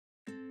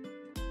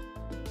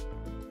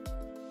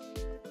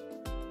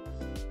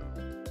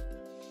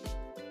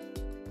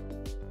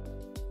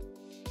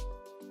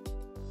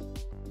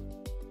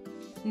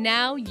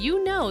Now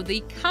you know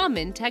the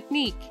common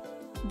technique.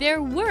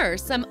 There were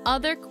some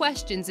other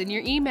questions in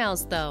your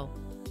emails though,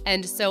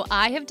 and so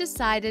I have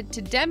decided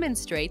to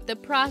demonstrate the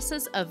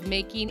process of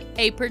making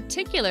a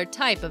particular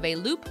type of a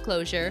loop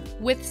closure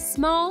with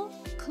small,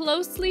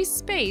 closely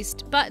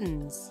spaced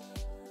buttons.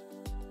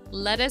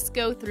 Let us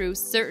go through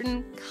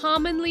certain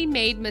commonly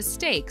made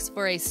mistakes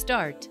for a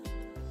start.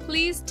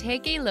 Please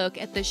take a look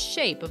at the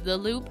shape of the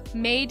loop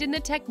made in the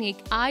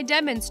technique I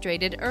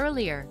demonstrated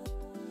earlier.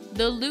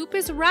 The loop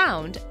is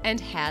round and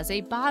has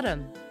a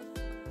bottom.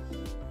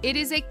 It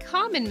is a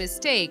common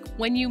mistake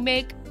when you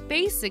make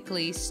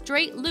basically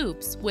straight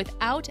loops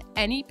without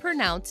any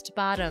pronounced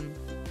bottom.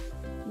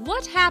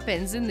 What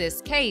happens in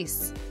this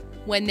case?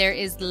 When there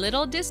is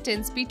little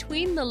distance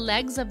between the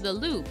legs of the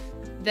loop,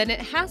 then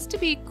it has to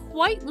be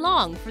quite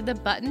long for the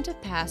button to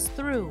pass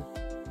through.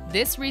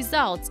 This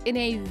results in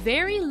a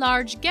very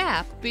large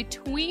gap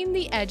between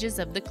the edges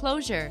of the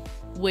closure,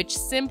 which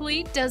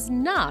simply does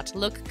not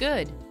look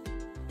good.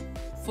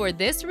 For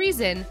this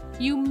reason,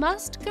 you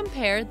must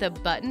compare the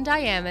button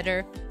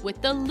diameter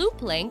with the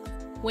loop length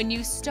when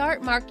you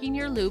start marking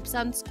your loops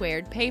on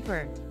squared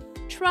paper.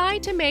 Try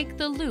to make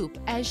the loop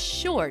as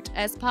short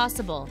as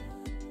possible.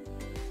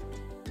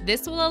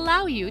 This will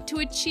allow you to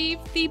achieve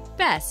the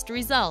best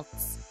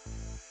results.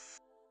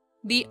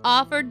 The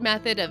offered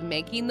method of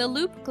making the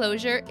loop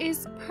closure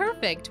is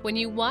perfect when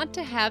you want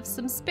to have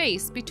some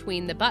space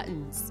between the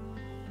buttons.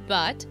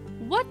 But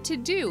what to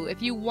do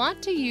if you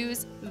want to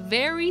use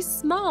very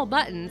small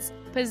buttons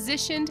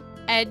positioned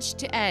edge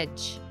to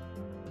edge?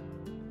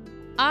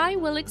 I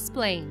will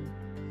explain.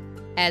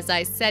 As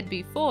I said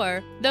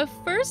before, the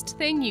first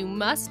thing you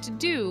must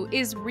do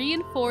is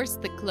reinforce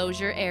the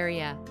closure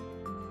area.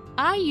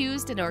 I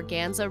used an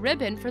organza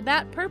ribbon for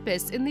that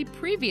purpose in the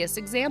previous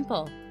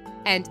example,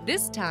 and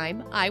this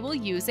time I will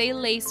use a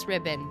lace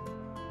ribbon.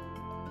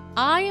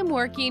 I am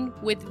working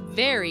with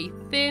very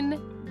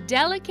thin,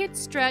 delicate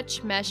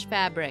stretch mesh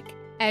fabric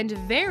and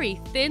very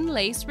thin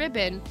lace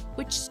ribbon,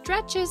 which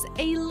stretches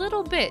a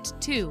little bit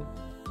too.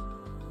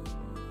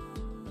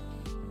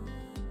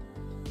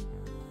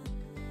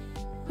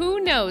 Who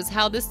knows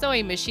how the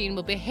sewing machine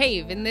will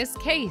behave in this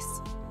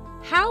case?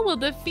 How will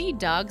the feed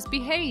dogs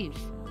behave?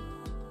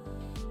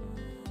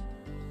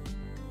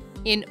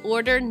 In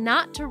order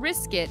not to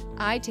risk it,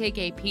 I take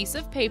a piece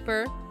of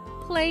paper,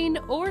 plain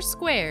or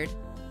squared,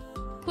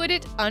 put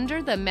it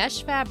under the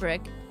mesh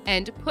fabric,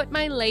 and put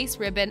my lace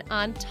ribbon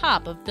on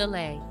top of the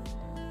lay.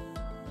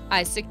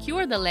 I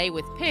secure the lay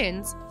with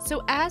pins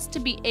so as to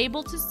be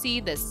able to see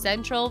the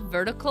central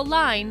vertical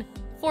line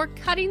for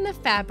cutting the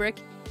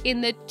fabric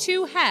in the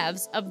two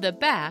halves of the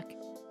back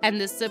and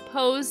the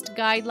supposed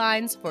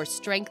guidelines for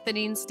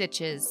strengthening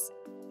stitches.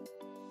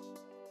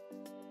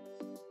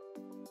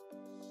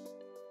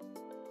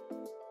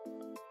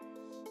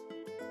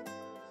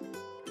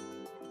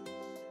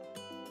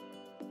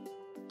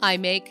 I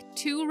make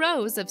 2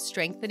 rows of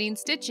strengthening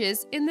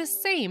stitches in the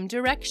same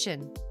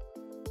direction.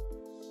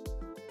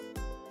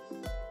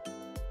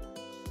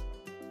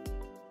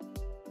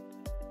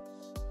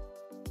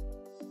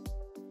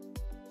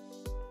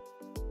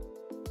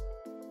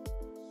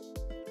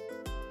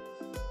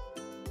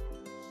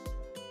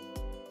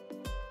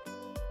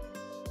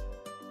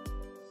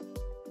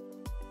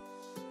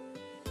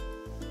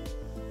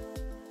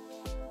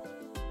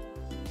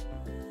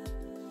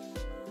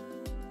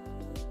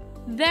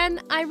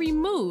 Then I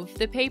remove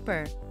the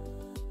paper.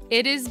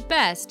 It is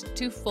best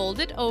to fold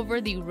it over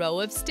the row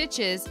of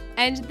stitches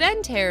and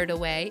then tear it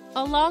away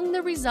along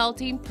the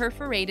resulting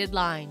perforated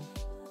line.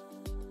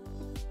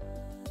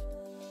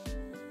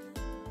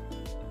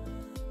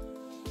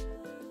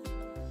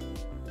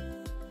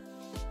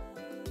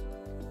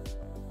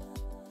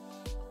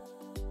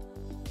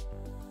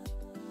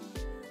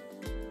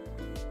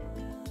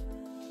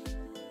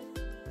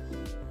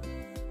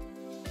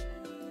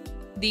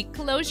 The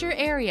closure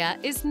area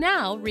is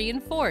now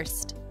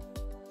reinforced.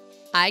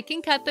 I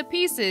can cut the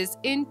pieces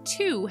in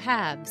 2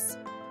 halves.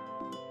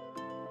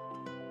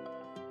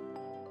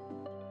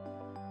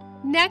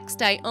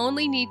 Next, I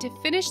only need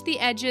to finish the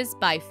edges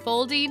by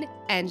folding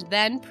and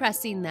then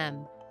pressing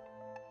them.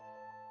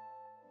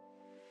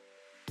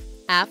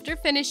 After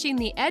finishing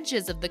the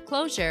edges of the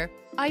closure,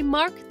 I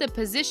mark the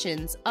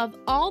positions of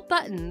all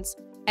buttons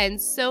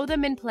and sew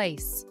them in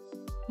place.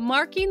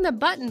 Marking the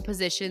button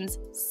positions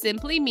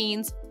simply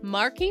means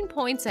marking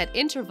points at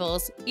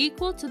intervals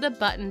equal to the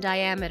button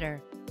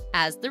diameter.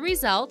 As the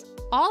result,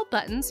 all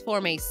buttons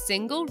form a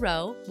single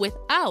row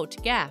without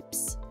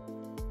gaps.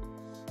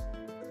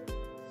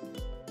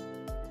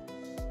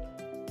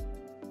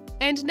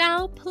 And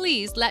now,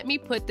 please let me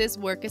put this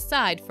work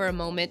aside for a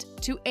moment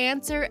to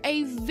answer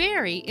a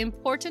very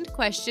important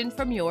question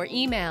from your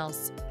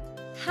emails.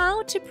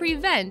 How to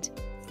prevent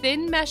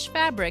thin mesh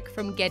fabric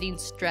from getting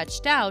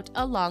stretched out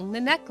along the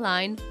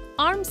neckline,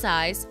 arm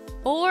size,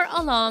 or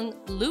along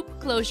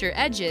loop closure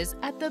edges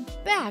at the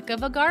back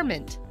of a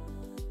garment.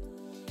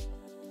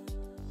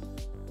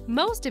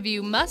 Most of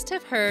you must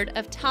have heard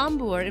of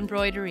tambour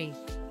embroidery.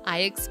 I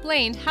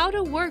explained how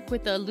to work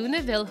with the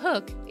Luneville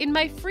hook in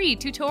my free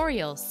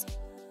tutorials.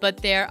 But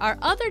there are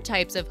other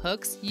types of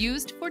hooks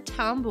used for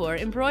tambour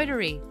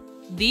embroidery.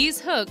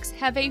 These hooks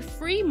have a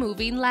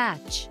free-moving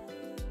latch.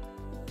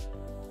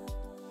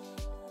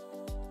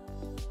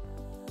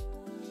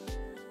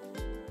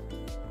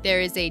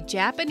 There is a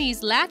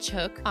Japanese latch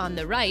hook on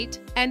the right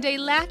and a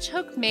latch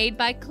hook made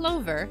by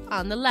Clover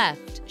on the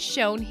left,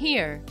 shown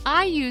here.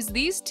 I use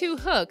these two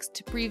hooks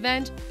to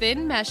prevent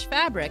thin mesh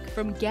fabric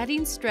from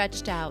getting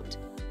stretched out.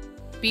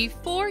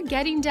 Before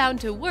getting down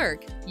to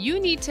work, you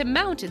need to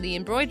mount in the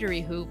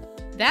embroidery hoop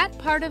that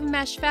part of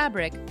mesh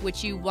fabric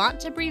which you want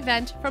to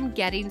prevent from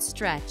getting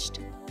stretched.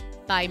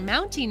 By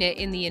mounting it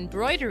in the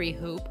embroidery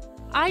hoop,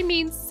 I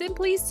mean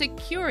simply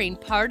securing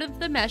part of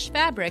the mesh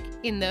fabric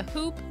in the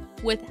hoop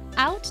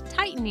without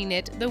tightening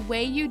it the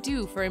way you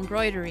do for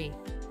embroidery.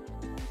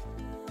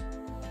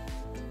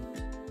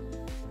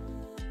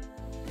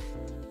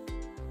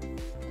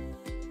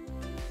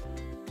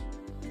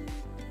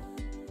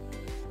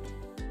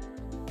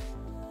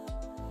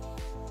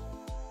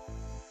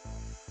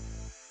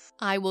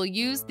 I will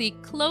use the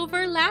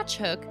Clover latch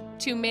hook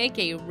to make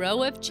a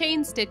row of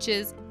chain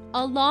stitches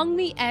along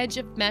the edge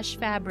of mesh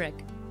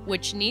fabric,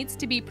 which needs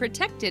to be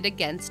protected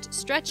against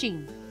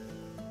stretching.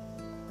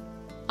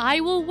 I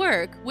will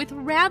work with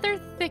rather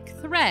thick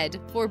thread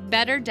for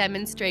better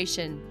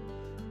demonstration.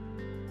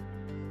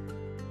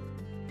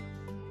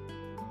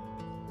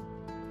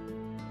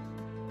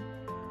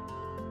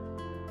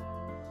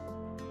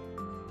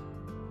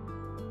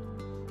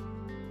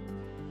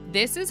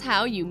 This is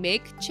how you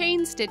make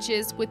chain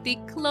stitches with the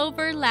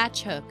Clover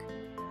latch hook.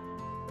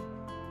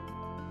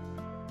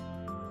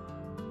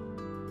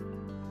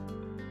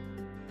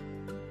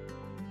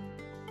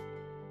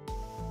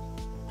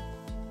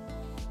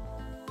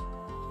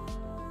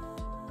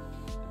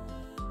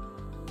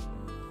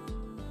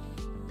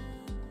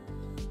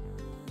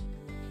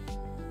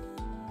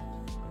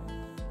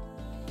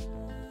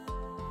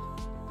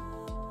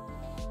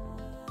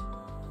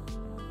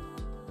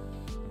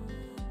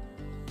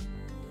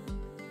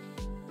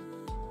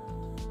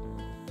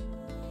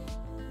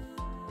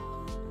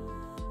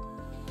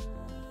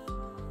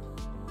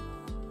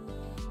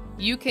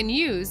 You can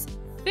use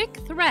thick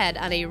thread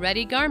on a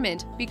ready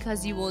garment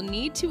because you will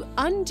need to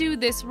undo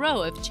this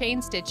row of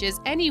chain stitches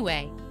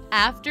anyway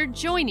after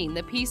joining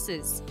the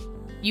pieces.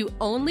 You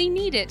only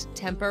need it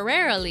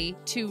temporarily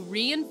to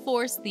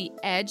reinforce the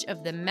edge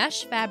of the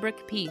mesh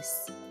fabric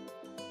piece.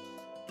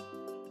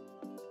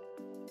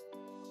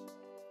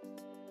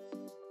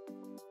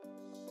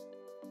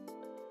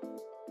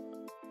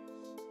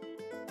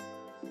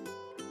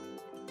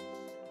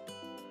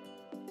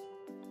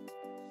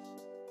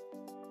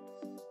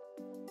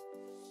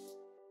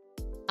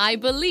 I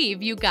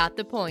believe you got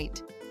the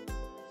point.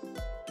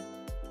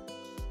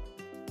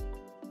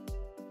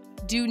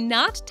 Do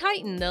not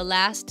tighten the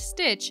last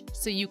stitch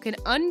so you can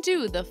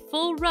undo the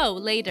full row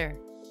later.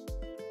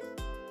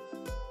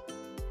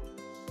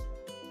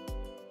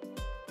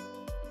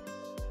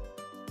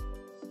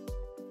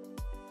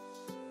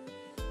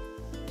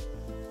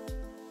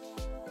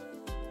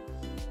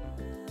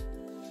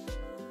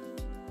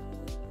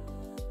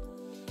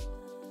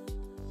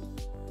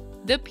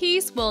 The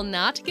piece will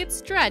not get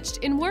stretched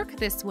in work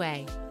this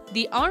way.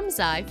 The arm's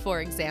eye,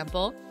 for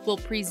example, will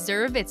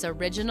preserve its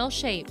original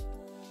shape.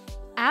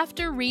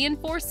 After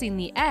reinforcing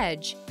the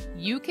edge,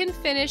 you can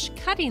finish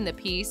cutting the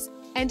piece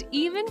and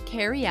even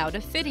carry out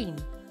a fitting.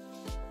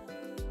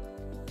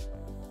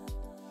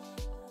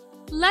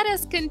 Let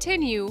us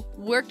continue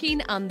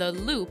working on the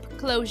loop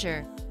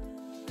closure.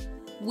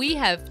 We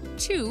have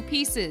two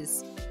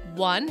pieces.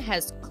 One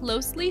has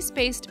closely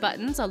spaced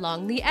buttons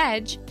along the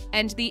edge,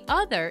 and the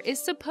other is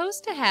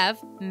supposed to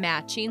have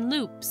matching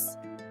loops.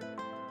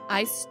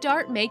 I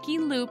start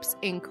making loops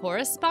in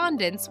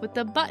correspondence with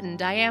the button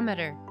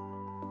diameter.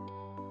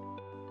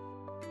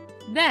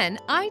 Then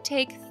I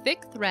take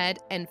thick thread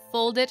and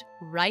fold it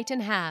right in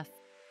half.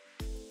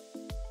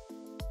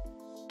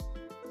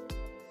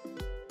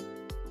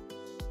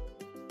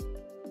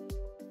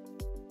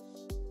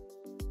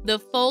 The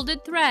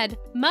folded thread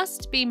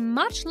must be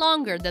much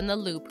longer than the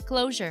loop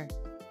closure.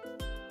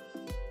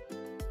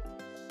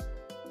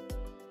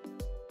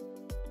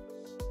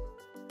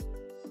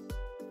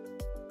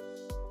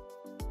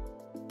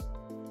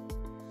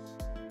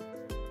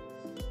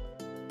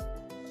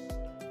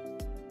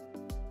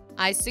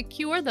 I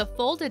secure the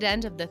folded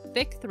end of the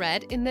thick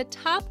thread in the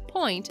top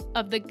point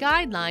of the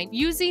guideline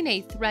using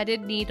a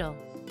threaded needle.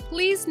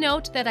 Please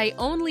note that I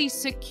only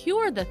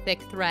secure the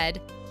thick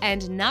thread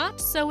and not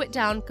sew it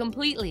down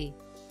completely.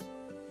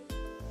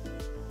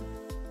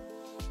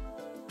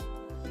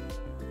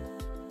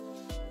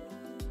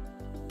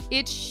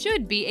 It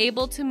should be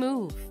able to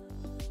move.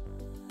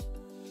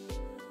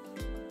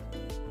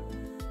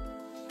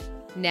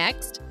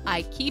 Next,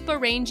 I keep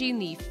arranging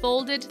the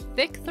folded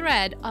thick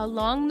thread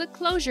along the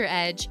closure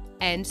edge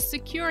and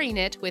securing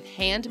it with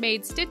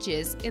handmade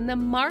stitches in the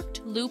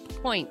marked loop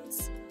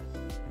points.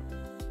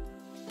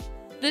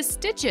 The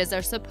stitches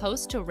are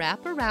supposed to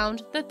wrap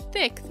around the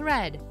thick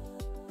thread.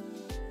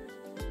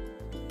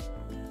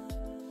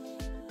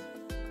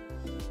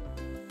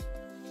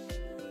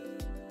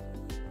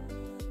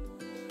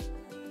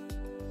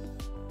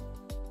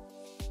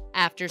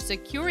 After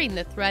securing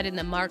the thread in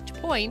the marked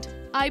point,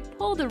 I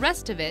pull the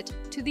rest of it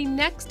to the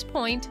next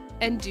point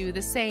and do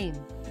the same.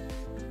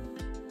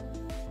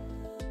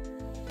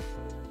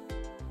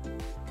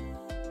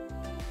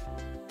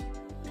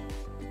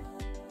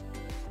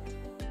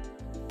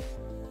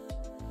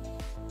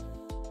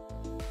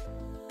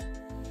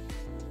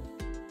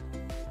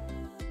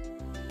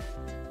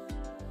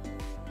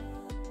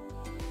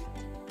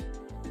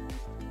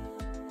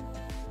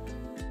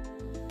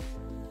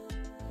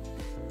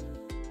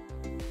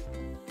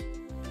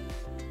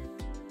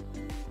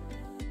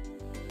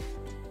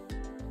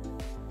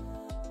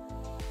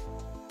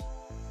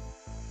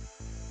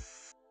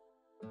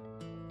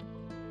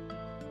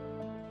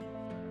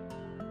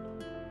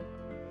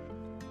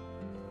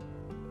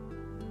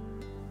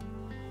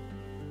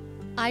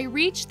 I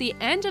reach the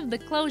end of the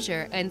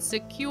closure and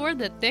secure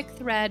the thick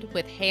thread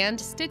with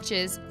hand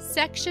stitches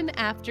section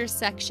after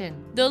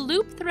section. The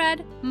loop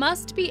thread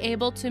must be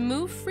able to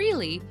move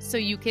freely so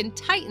you can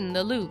tighten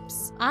the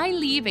loops. I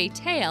leave a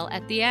tail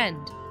at the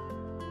end.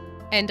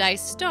 And I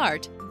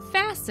start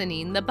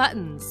fastening the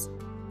buttons.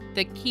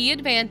 The key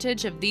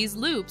advantage of these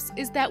loops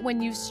is that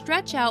when you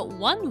stretch out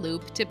one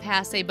loop to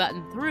pass a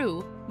button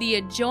through, the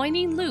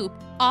adjoining loop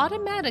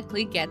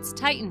automatically gets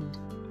tightened.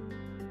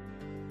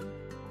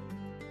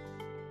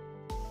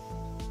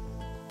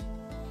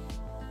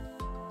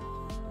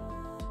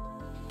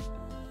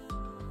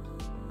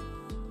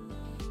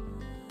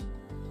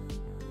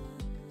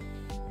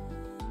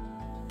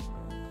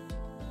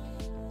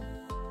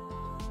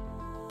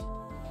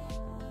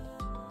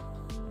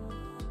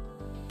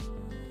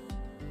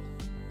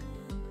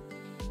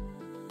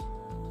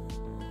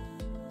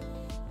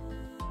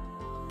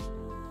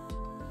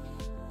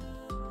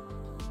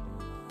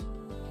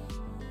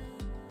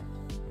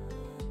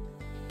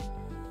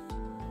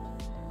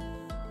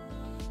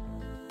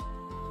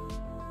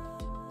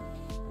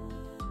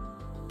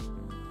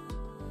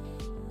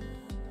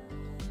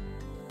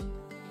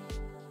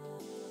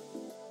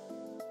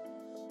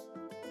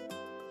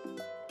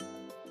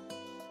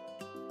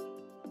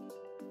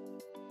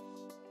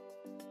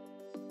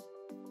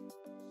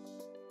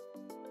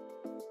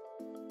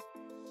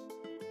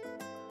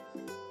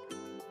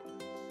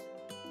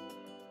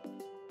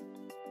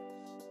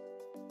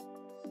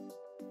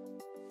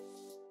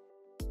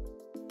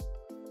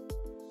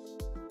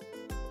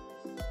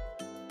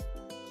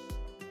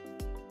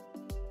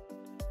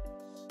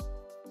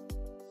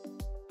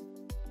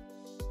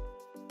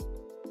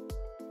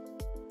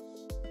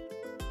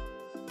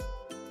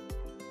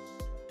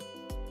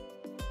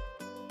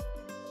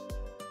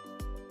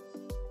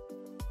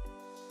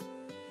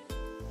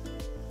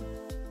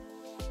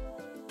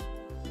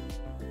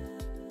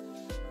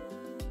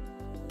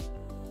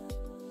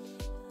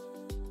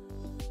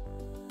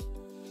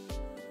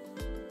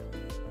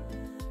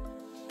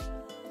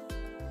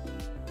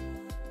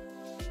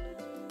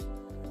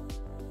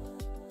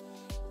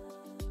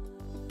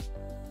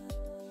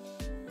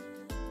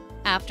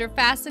 After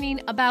fastening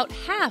about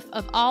half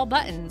of all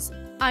buttons,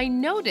 I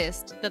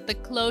noticed that the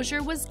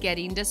closure was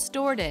getting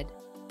distorted.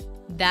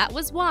 That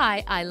was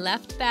why I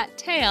left that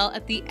tail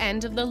at the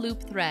end of the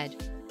loop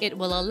thread. It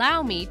will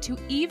allow me to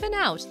even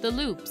out the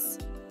loops.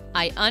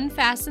 I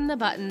unfasten the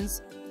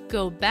buttons,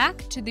 go back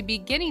to the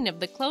beginning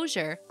of the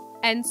closure,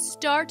 and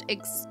start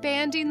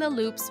expanding the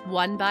loops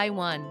one by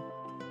one.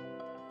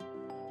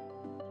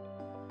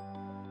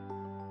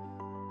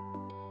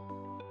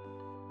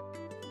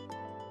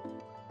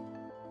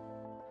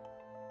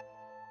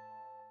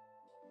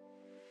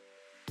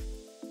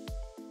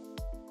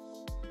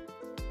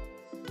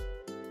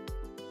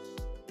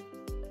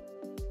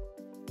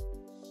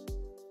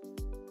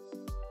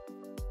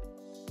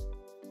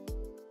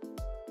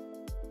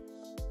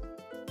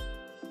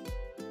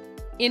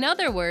 In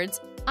other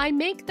words, I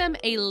make them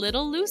a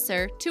little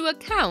looser to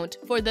account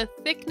for the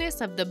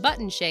thickness of the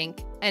button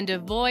shank and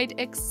avoid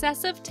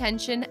excessive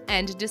tension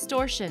and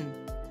distortion.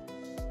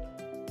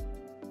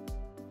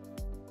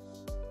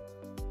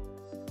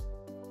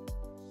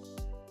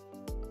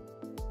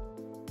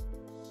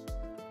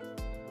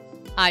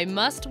 I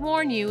must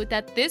warn you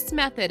that this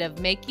method of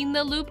making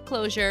the loop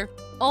closure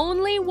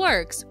only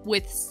works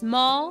with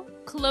small,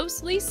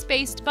 closely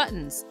spaced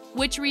buttons,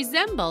 which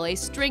resemble a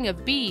string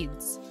of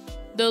beads.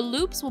 The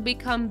loops will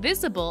become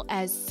visible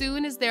as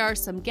soon as there are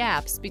some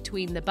gaps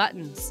between the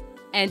buttons,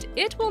 and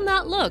it will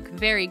not look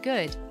very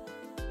good.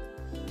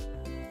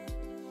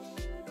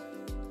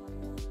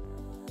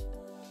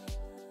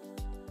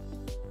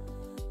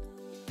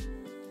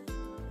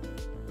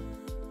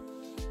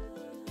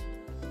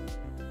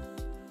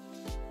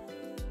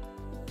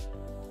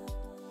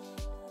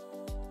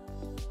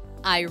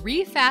 I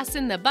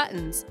refasten the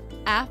buttons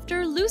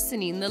after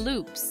loosening the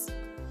loops.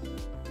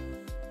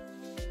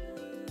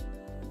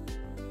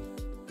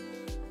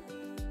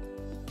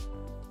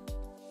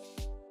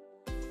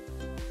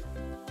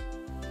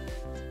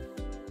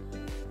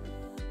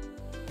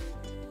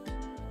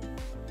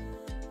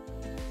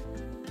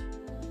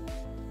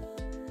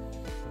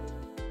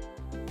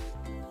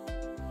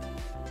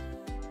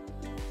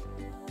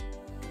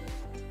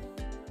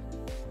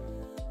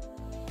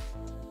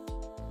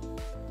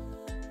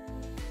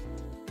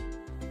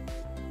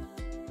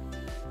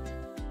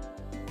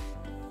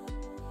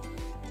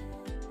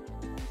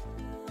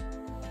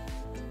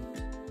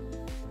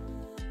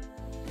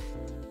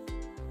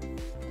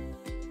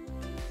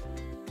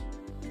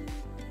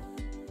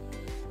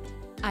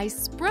 I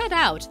spread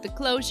out the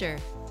closure.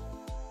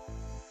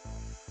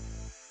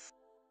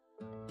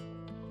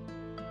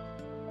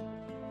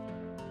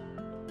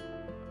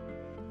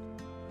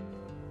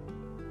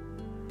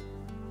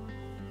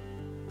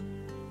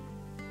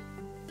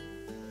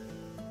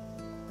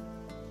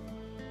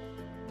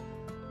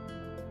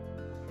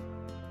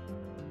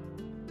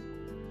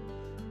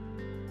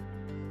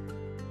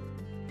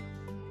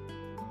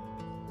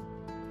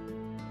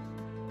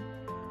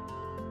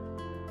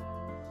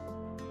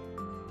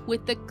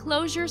 With the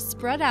closure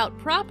spread out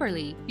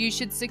properly, you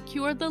should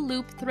secure the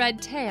loop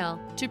thread tail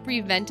to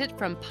prevent it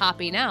from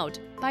popping out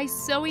by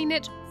sewing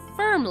it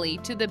firmly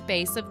to the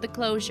base of the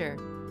closure.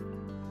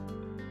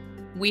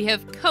 We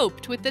have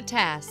coped with the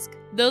task.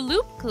 The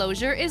loop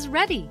closure is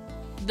ready.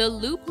 The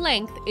loop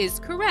length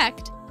is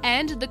correct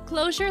and the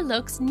closure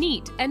looks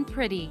neat and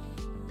pretty.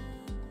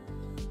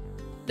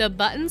 The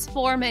buttons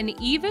form an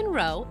even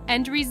row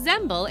and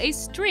resemble a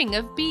string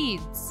of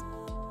beads.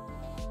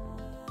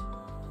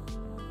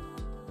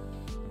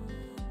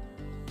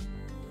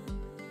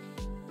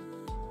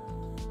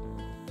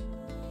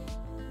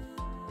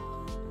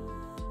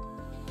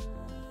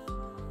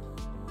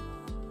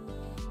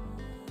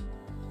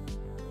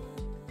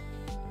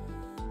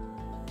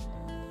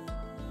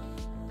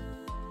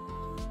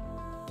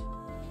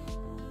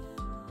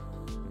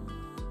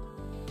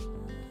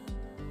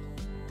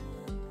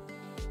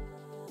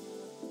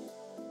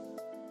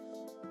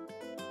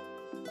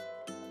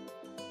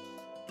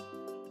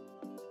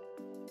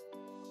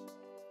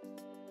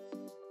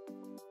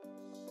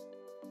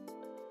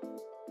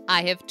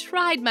 I have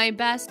tried my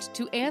best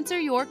to answer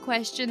your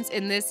questions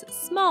in this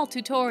small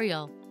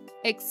tutorial,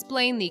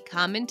 explain the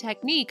common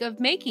technique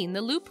of making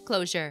the loop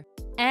closure,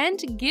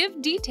 and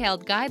give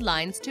detailed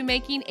guidelines to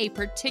making a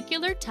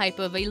particular type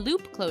of a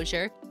loop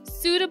closure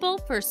suitable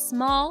for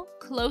small,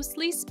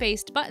 closely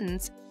spaced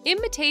buttons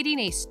imitating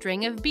a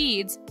string of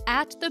beads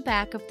at the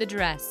back of the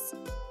dress.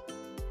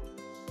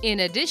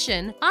 In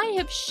addition, I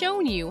have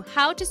shown you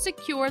how to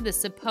secure the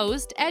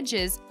supposed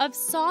edges of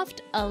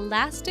soft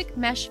elastic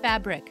mesh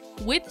fabric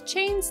with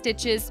chain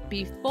stitches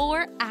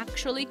before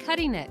actually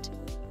cutting it.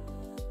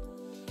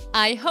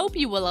 I hope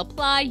you will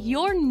apply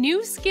your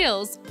new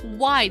skills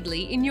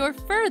widely in your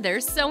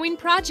further sewing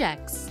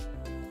projects.